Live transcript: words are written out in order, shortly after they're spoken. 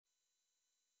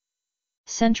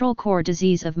Central core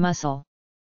disease of muscle.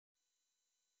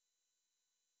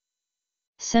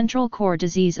 Central core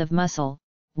disease of muscle,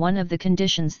 one of the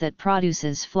conditions that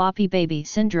produces floppy baby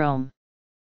syndrome.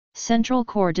 Central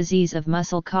core disease of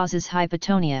muscle causes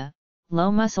hypotonia,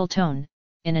 low muscle tone,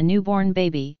 in a newborn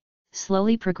baby,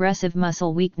 slowly progressive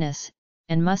muscle weakness,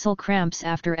 and muscle cramps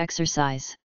after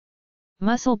exercise.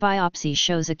 Muscle biopsy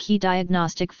shows a key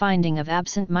diagnostic finding of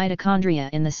absent mitochondria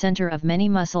in the center of many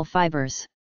muscle fibers.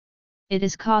 It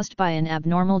is caused by an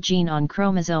abnormal gene on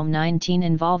chromosome 19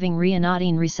 involving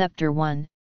ryanodine receptor 1,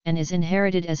 and is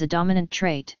inherited as a dominant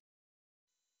trait.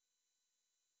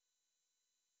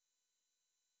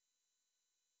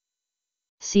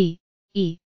 C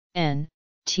E N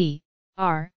T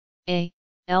R A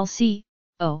L C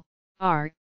O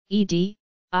R E D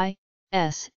I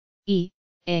S E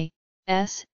A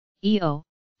S E O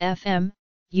F M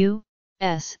U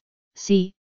S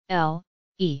C L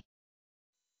E.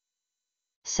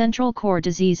 Central core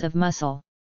disease of muscle.